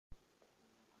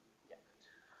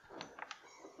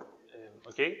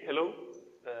Okay, hello.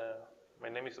 My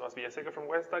name is Tomás Villaseca from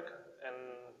Whitestack, and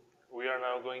we are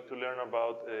now going to learn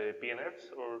about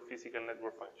PNFs, or physical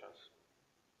network functions.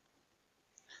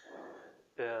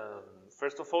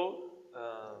 First of all,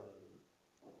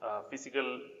 a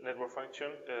physical network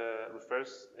function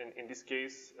refers, in this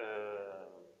case,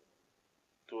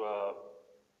 to a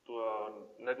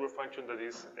network function that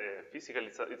is physical.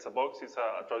 It's a box. It's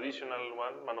a traditional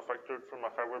one manufactured from a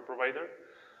hardware provider.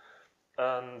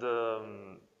 And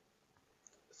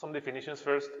some definitions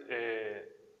first.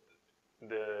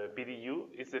 The PDU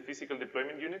is the physical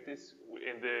deployment unit. It's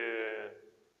in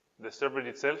the server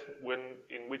itself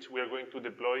in which we are going to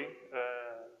deploy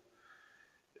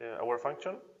our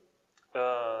function.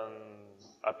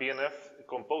 A PNF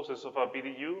composes of a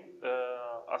PDU.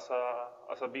 As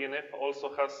a PNF also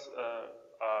has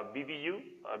a VDU,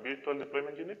 a virtual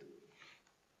deployment unit.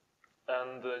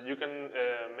 And you can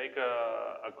make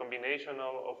a combination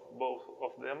of both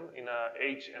of them in a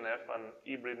HNF, an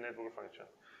hybrid network function,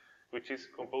 which is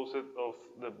composed of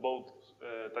the both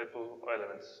type of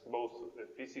elements, both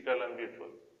physical and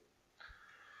virtual.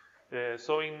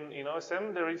 So in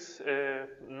OSM, there is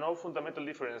no fundamental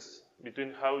difference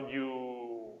between how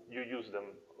you use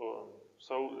them.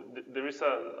 So there is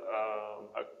a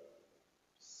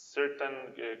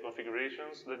certain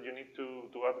configurations that you need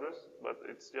to address, but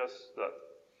it's just that.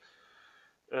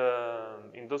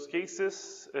 In those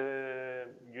cases,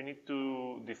 you need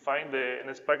to define the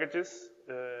NS packages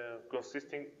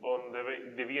consisting on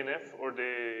the VNF or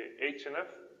the HNF,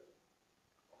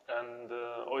 and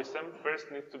OSM first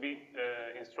needs to be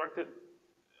instructed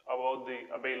about the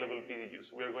available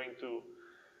PDUs. We are going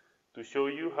to show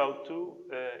you how to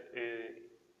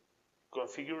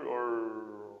configure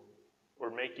or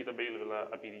make it available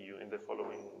a PDU in the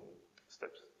following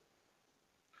steps.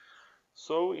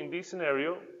 So in this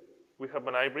scenario, we have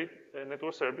an hybrid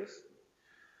network service,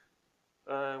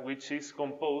 which is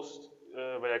composed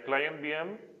by a client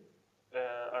VM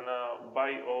and a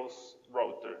BIOS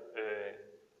router.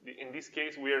 In this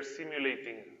case, we are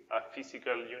simulating a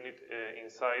physical unit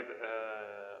inside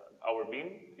our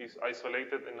VM. It's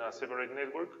isolated in a separate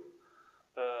network.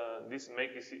 This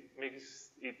makes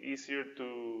it easier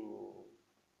to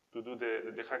do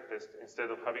the Hackfest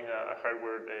instead of having a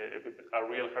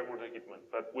real hardware equipment.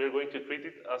 But we're going to treat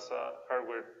it as a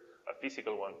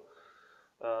physical one.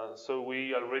 So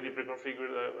we already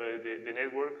pre-configured the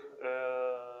network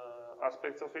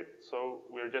aspects of it, so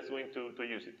we're just going to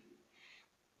use it.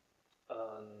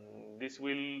 This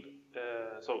will,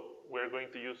 so we're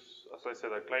going to use, as I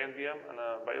said, a client VM and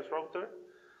a BIOS router,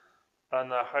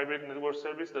 and a hybrid network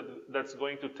service that's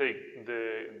going to take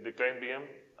the client VM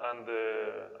and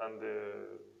the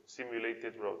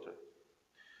simulated router.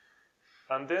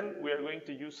 And then we are going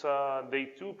to use a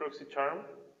day 2 proxy charm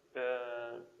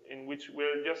in which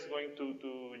we're just going to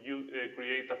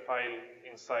create a file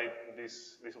inside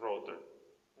this router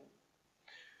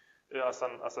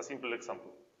as a simple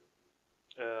example.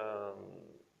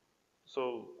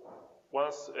 So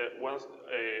once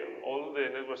all the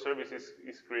network services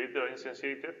is created or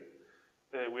instantiated,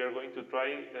 we are going to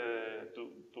try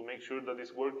to make sure that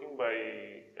it's working by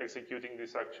executing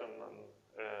this action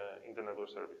in the network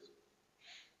service.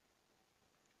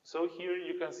 So here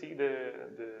you can see the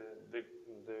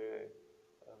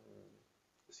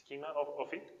schema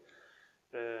of it.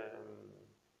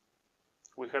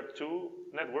 We have two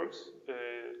networks.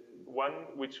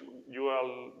 One which you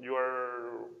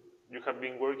have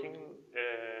been working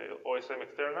OSM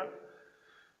external,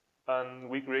 and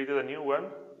we created a new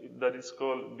one that is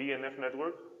called BNF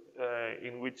network,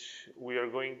 in which we are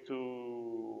going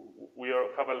to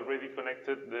have already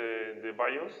connected the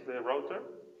BIOS, the router,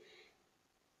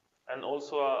 and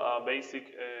also a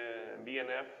basic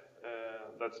BNF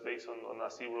that's based on a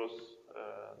zeros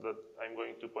that I'm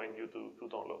going to point you to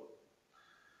download.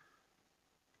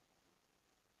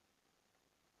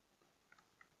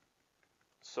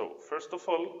 So first of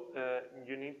all,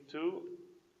 you need to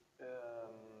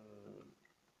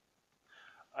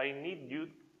I need you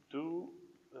to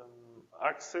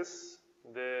access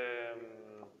the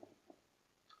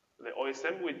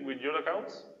OSM with your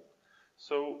accounts.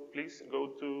 So please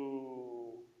go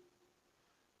to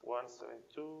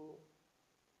 172.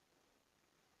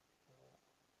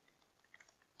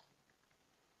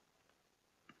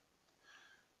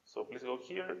 So please go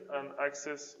here and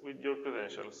access with your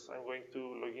credentials. I'm going to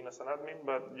log in as an admin,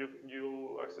 but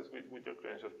you access with your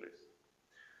credentials, please.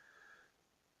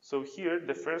 So here,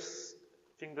 the first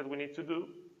thing that we need to do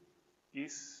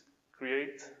is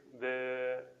create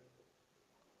the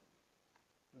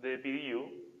PDU.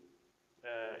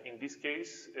 In this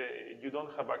case, you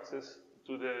don't have access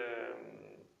to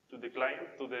the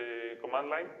client, to the command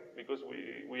line, because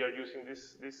we are using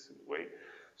this way.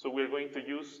 So we're going to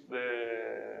use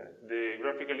the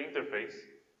graphical interface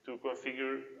to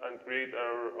configure and create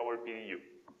our PDU.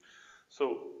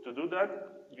 So to do that,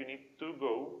 you need to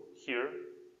go here,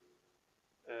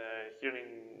 here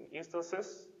in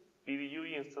instances, PDU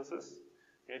instances.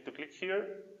 You need to click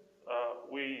here.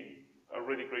 We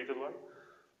already created one.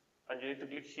 And you need to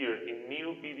click here in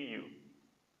New PDU.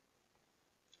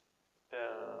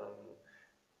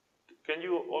 Can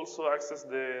you also access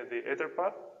the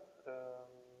Etherpad?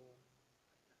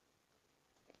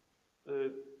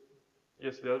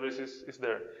 Yes, the address is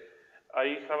there.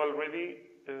 I have already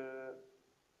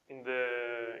in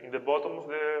the bottom of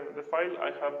the file,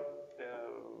 I have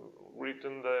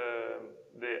written the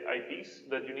IPs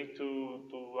that you need to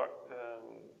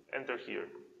enter here.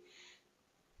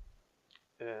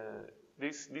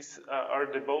 These are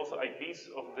both IPs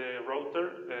of the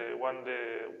router, one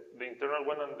the internal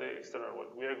one and the external one.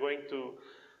 We are going to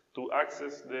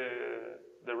access the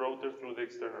router through the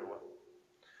external one.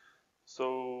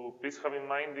 So please have in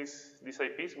mind these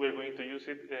IPs. We are going to use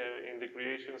it in the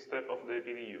creation step of the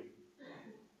PDU.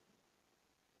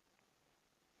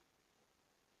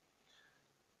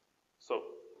 So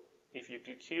if you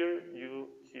click here, you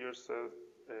here set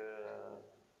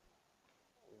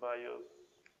BIOS,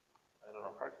 I don't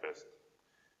know, Hackfest,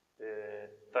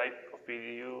 type of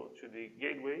PDU to the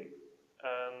gateway,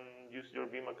 and use your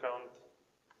Beam account,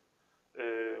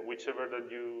 whichever that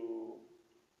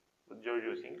you're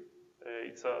using.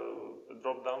 It's a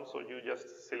drop down, so you just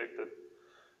select it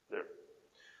there.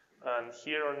 And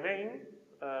here on name,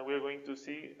 we're going to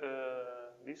see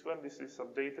this one. This is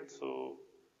updated, so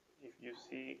if you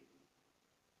see,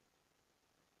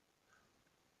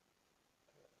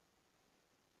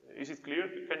 is it clear?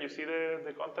 Can you see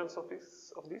the contents of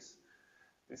this?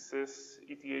 This is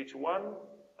ETH1,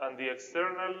 and the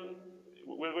external,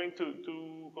 we're going to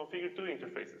configure two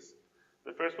interfaces.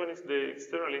 The first one is the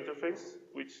external interface,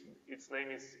 which its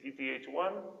name is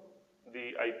ETH1, the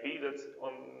IP that's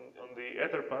on the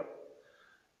Etherpad,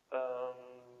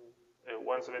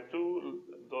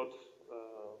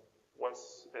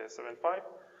 172.175,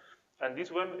 and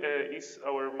this one is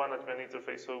our management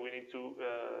interface, so we need to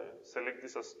select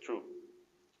this as true.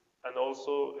 And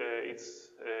also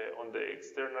it's on the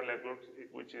external network,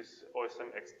 which is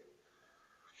OSM X.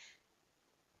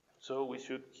 So we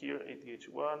should here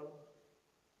ETH1.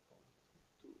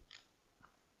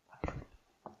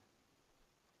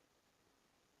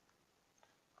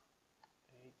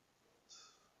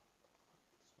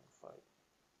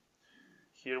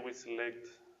 Here we select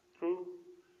true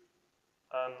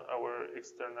and our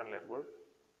external network.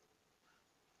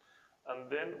 And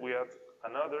then we add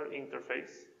another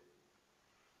interface,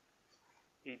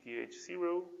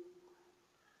 ETH0,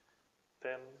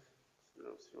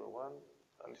 10.0.0.1,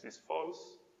 and this is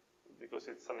false because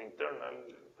it's an internal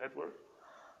network,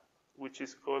 which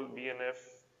is called PNF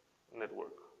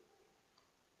network.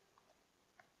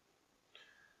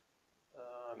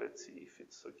 Let's see if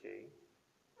it's okay.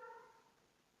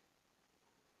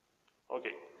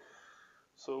 Okay,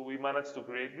 so we managed to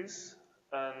create this,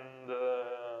 and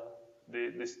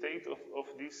the state of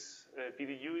this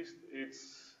PDU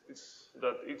is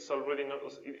that it's already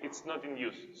not in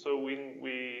use. So when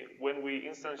we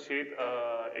instantiate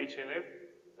HNF,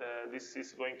 this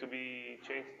is going to be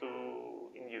changed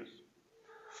to in use.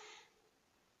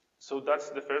 So that's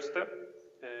the first step.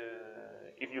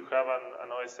 If you have an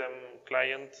OSM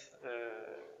client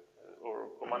or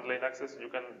command line access, you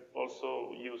can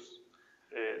also use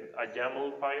a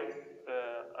YAML file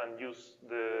and use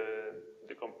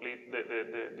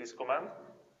this command.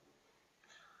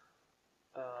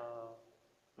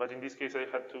 But in this case, I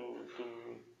had to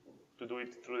do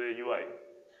it through the UI.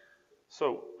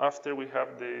 So after we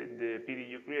have the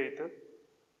PDU created,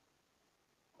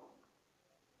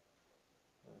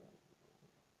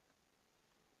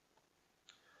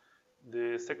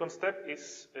 the second step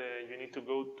is you need to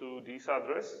go to this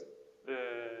address,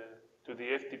 to the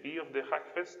FTP of the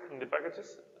Hackfest in the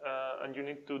packages, and you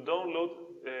need to download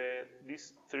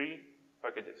these three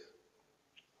packages.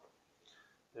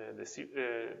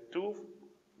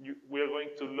 We are going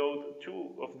to load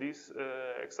two of these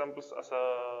examples as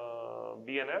a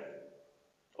BNF,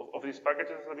 of these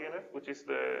packages as a BNF, which is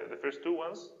the first two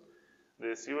ones,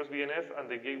 the zeros BNF and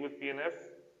the gateway PNF,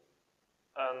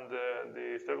 and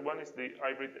the third one is the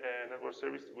hybrid network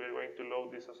service. We are going to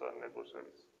load this as a network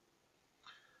service.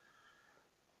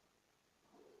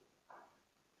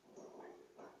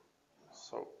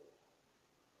 So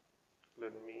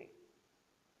let me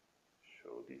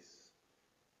show this.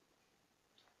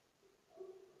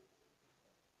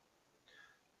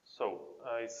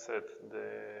 I said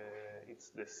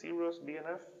it's the zeros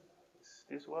PNF, it's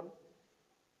this one.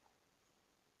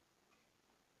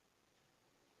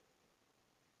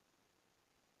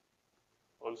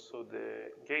 Also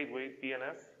the gateway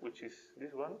PNF, which is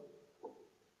this one.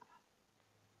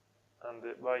 And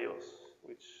the BIOS,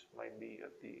 which might be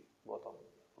at the bottom.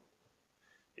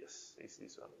 Yes, it's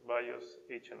this one, BIOS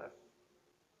HNF.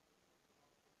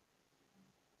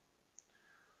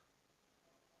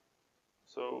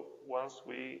 So once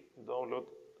we download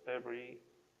every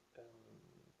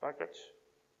package,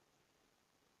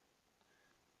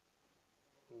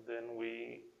 then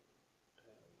we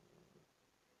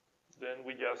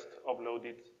just upload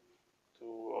it to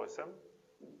OSM.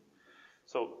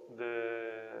 So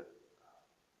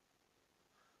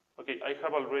okay, I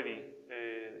have already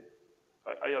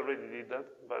I already did that,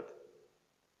 but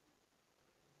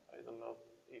I don't know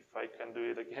if I can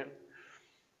do it again.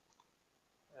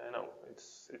 No,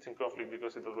 it's in conflict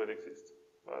because it already exists.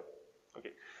 But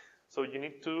okay, so you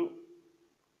need to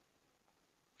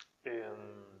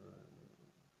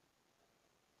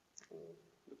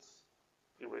let's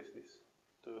erase this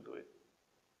to do it.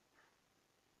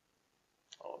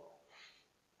 Oh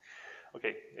no.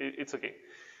 Okay, it's okay.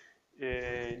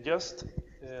 Just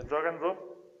drag and drop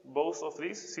both of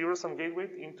these, zeros and gateway,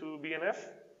 into BNF,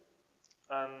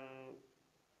 and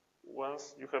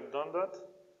once you have done that,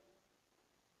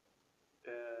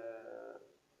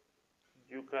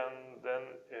 you can then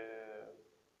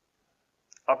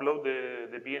upload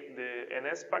the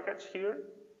NS package here,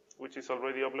 which is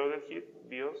already uploaded here,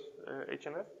 BIOS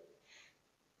HNF.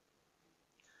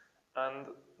 And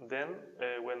then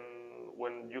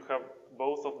when you have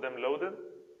both of them loaded,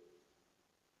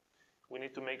 we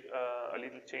need to make a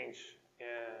little change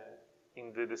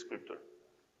in the descriptor.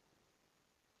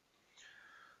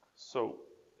 So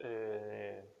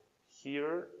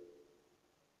here,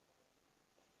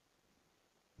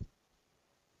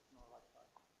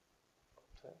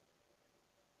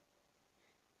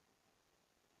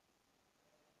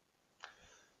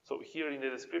 in the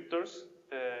descriptors,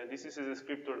 this is a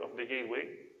descriptor of the gateway.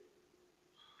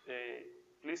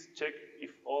 Please check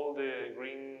if all the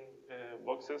green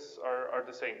boxes are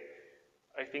the same.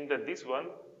 I think that this one,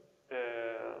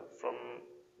 from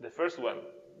the first one,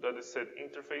 that is said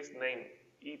interface name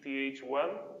ETH1,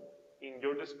 in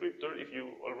your descriptor, if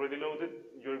you already loaded,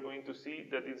 you're going to see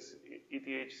that it's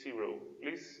ETH0.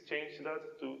 Please change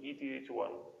that to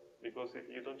ETH1, because if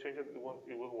you don't change it, it won't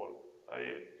work.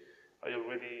 I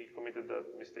already committed that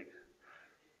mistake.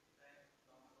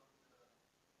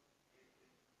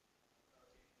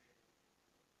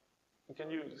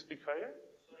 Can you speak higher?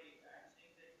 Sorry, I'm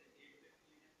saying that the gateway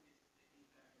PNF is taking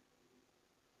time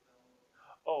to download.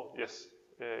 Oh, yes.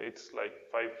 It's like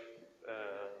 5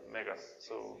 megas,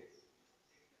 so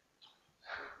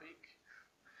big.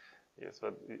 Yes,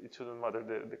 but it shouldn't matter.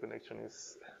 The connection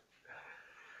is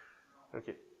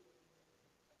okay.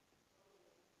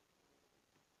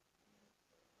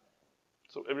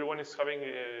 So everyone is having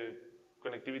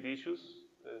connectivity issues.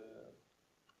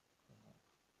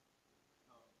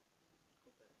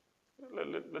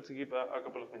 Let's give a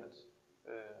couple of minutes.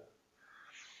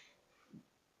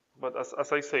 But as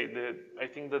I say, I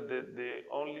think that the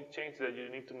only change that you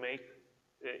need to make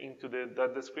into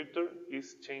that descriptor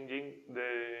is changing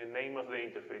the name of the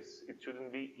interface. It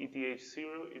shouldn't be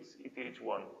ETH0, it's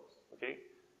ETH1. Okay?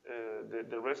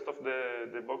 The rest of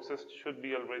the boxes should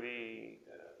be already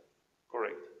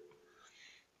correct.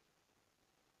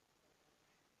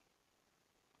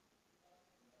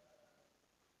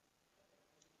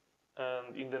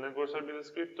 And in the network service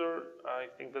descriptor, I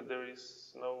think that there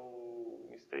is no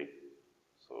mistake.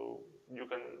 So you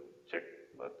can check,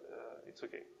 but it's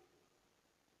okay.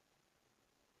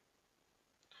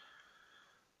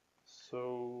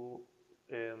 So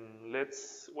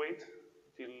let's wait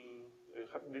till.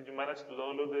 Did you manage to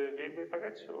download the gateway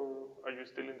package, or are you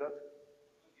still in that?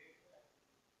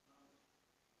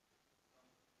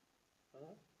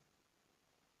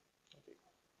 Okay.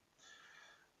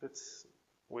 Let's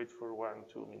wait for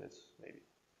 1-2 minutes, maybe.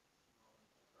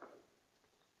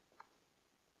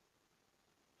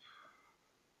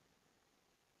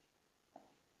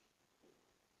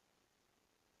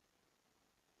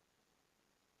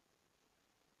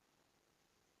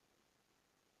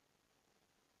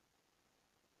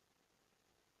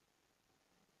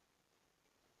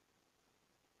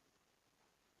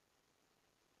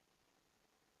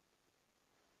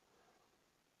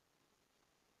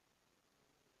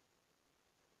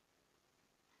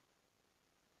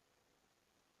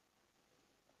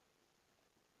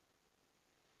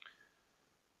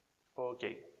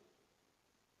 Okay.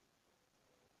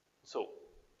 So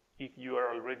if you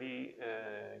are already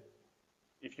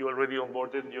if you already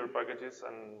onboarded your packages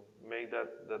and made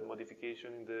that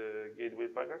modification in the gateway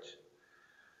package,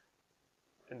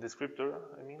 in the scriptor,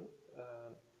 I mean,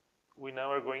 we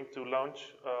now are going to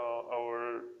launch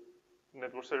our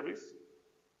network service.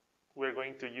 We're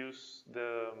going to use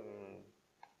the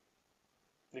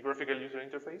graphical user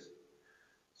interface.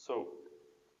 So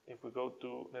if we go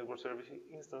to network service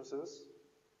instances,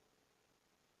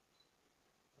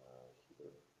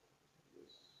 here,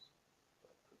 yes,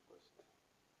 request.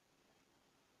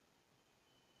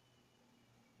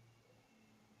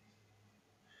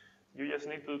 You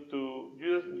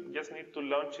just need to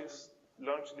launch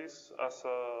this as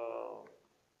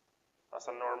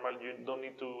a normal. You don't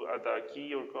need to add a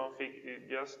key or config. You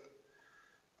just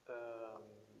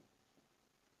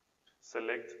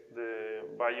select the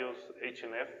BIOS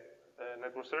HNF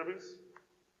network service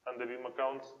and the Vim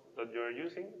account that you are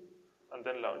using, and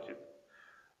then launch it.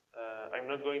 I'm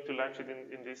not going to launch it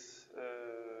in this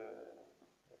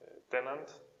tenant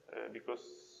because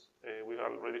we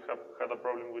already have had a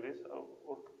problem with this.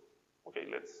 Okay,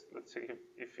 let's see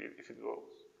if it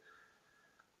goes.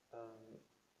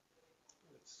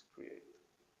 Let's create.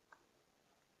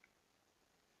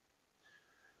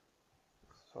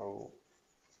 So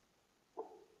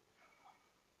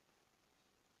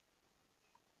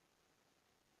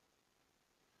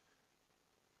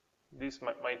this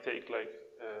might take like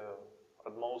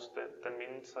at most 10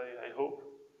 minutes, I hope,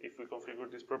 if we configure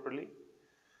this properly.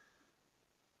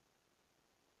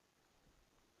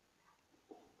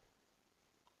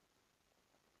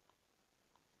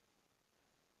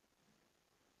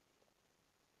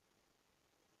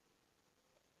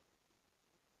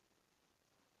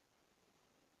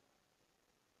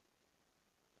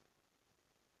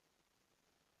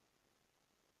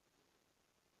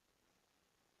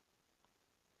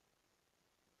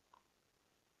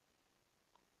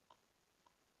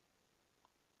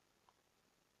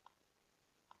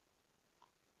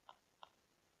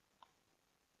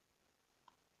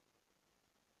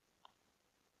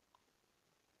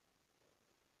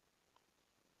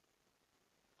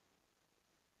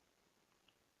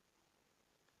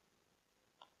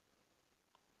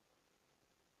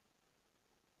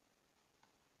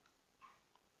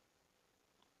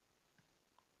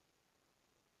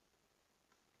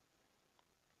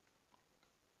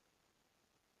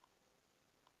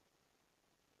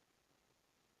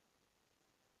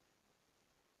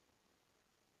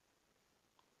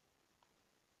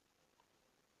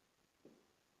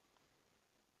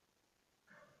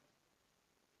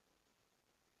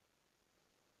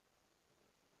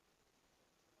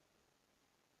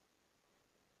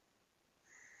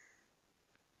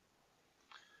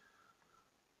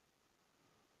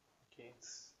 Okay,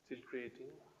 it's still creating.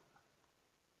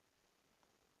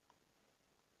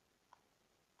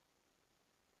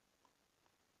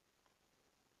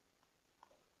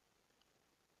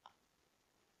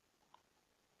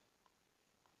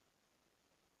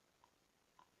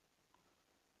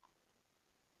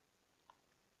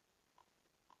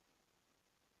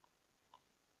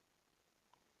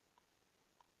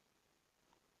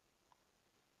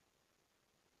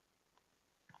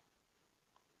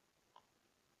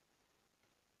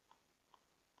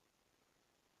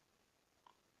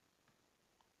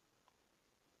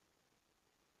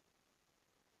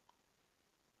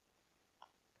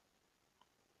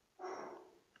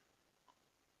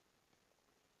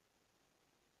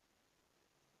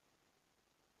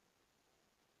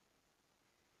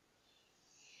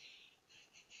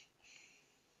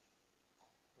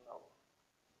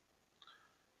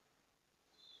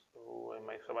 So I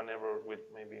might have an error with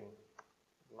maybe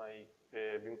my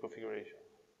Vim configuration.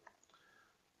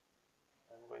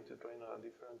 I'm going to try a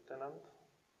different tenant.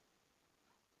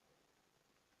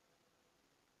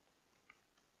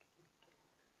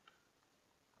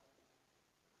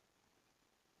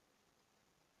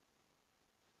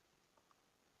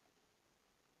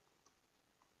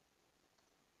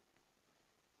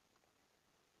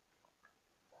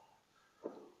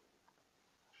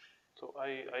 So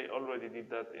I already did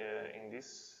that in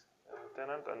this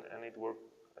tenant, and it worked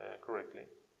correctly.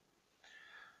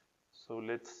 So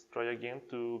let's try again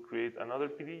to create another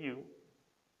PDU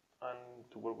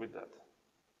and to work with that.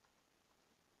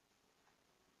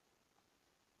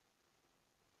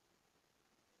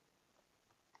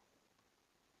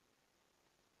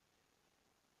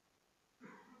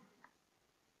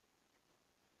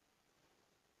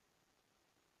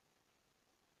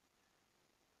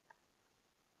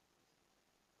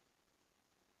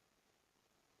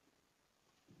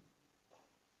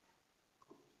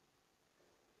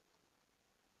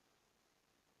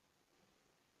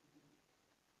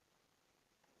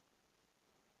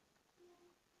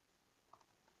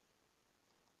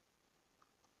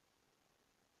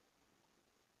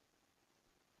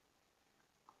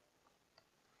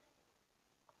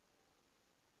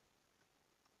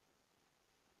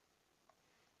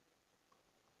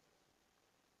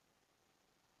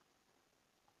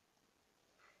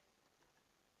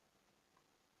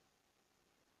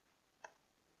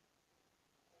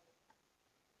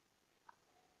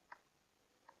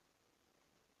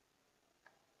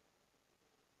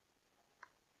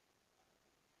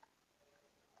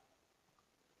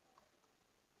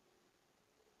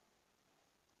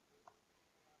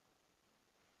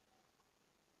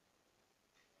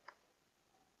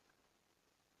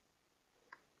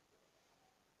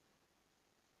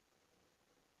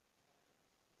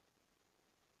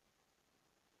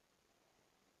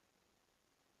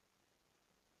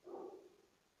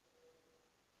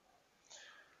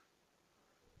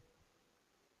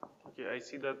 Okay, I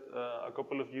see that a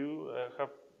couple of you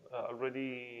have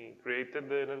already created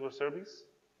the network service.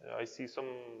 I see some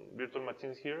virtual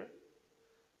machines here.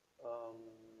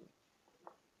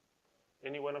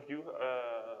 Any one of you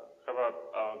have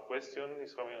a question,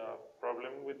 is having a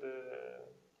problem with the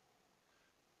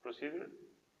procedure?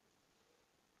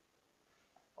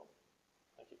 Oh,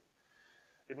 thank you.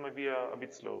 It might be a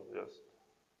bit slow, just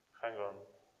hang on.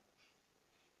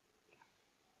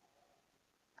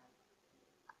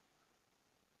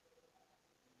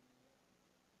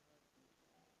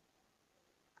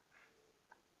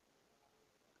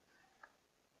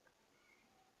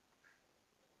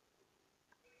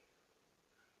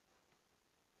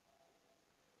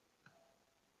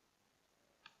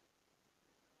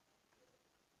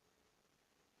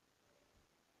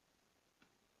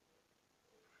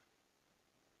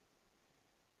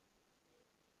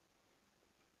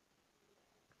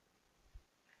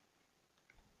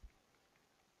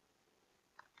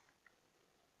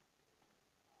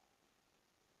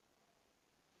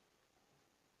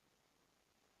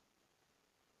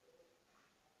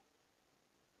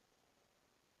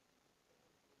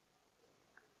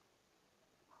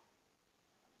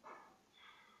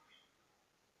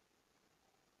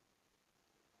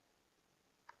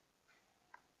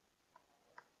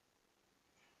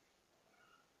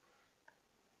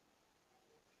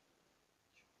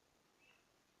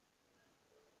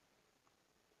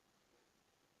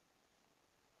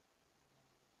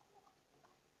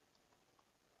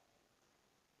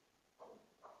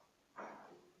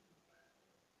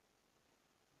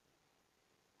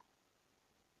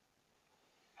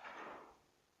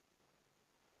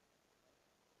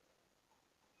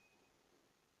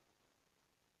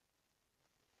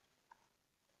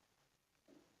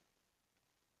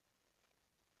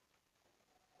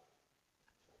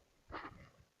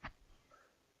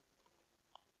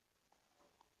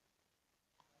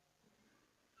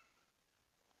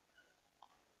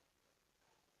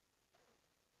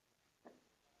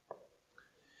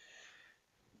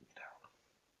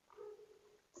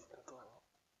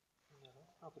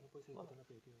 Pero no puede ser que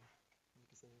aperitivo.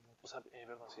 O sea,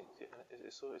 perdón, sí,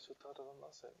 eso estaba tratando de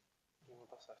hacer y me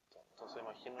pasa esto. Entonces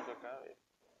imagino que acá...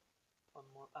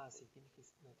 sí,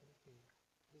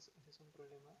 ese es un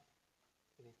problema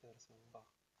en esta versión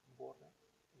baja. Borra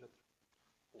el otro.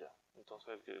 Ya, entonces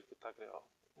el que está creado.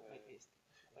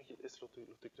 Aquí lo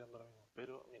estoy creando ahora mismo,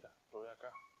 pero mira, lo veo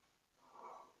acá.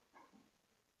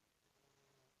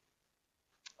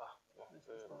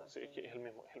 Sí, es que es el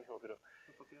mismo, pero...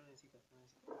 ¿Por qué lo necesitas?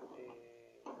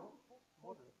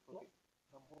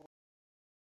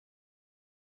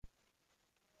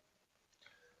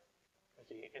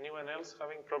 Okay, anyone else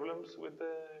having problems with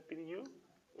the PDU?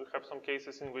 We have some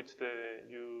cases in which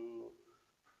you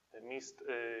missed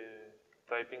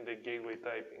typing the gateway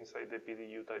type inside the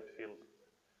PDU type field.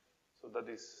 So that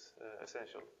is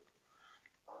essential.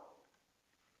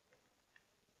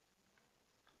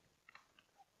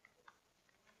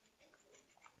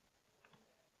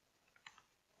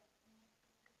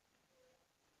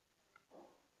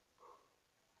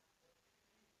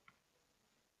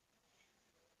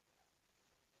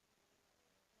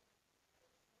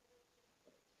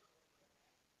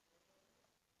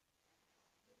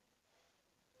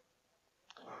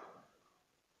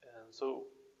 And so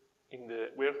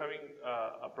we're having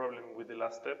a problem with the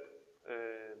last step.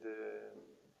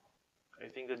 I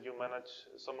think that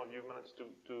some of you managed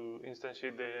to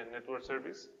instantiate the network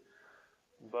service,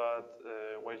 but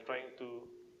while trying to